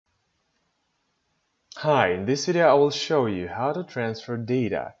Hi, in this video I will show you how to transfer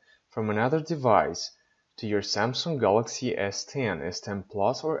data from another device to your Samsung Galaxy S10, S10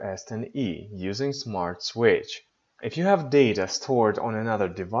 Plus or S10e using Smart Switch. If you have data stored on another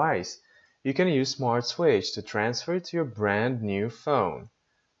device, you can use Smart Switch to transfer it to your brand new phone.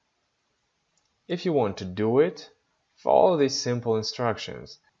 If you want to do it, follow these simple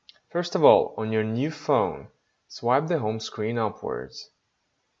instructions. First of all, on your new phone, swipe the home screen upwards.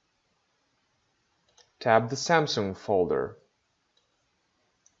 Tap the Samsung folder.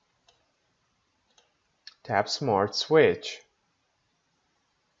 Tap Smart Switch.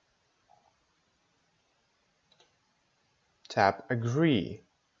 Tap Agree.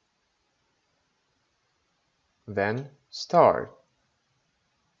 Then Start.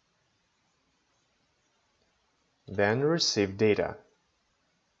 Then Receive Data.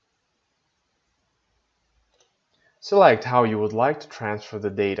 Select how you would like to transfer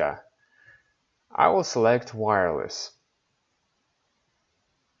the data. I will select Wireless.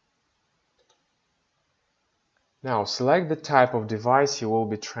 Now select the type of device you will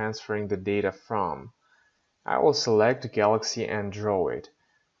be transferring the data from. I will select Galaxy Android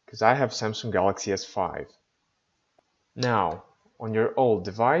because I have Samsung Galaxy S5. Now, on your old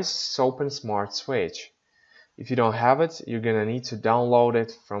device, open Smart Switch. If you don't have it, you're gonna need to download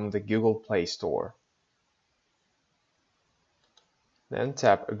it from the Google Play Store. Then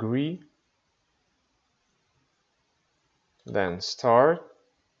tap Agree. Then Start.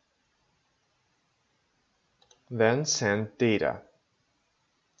 Then Send Data.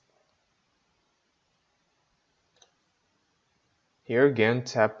 Here again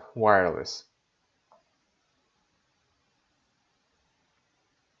tap Wireless.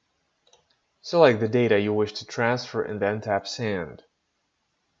 Select the data you wish to transfer and then tap Send.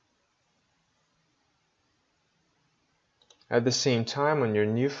 At the same time, on your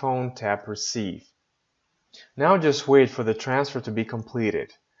new phone, tap Receive. Now just wait for the transfer to be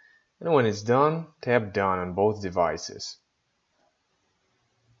completed. And when it's done, tap Done on both devices.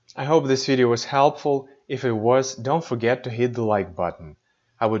 I hope this video was helpful. If it was, don't forget to hit the like button.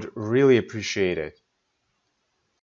 I would really appreciate it.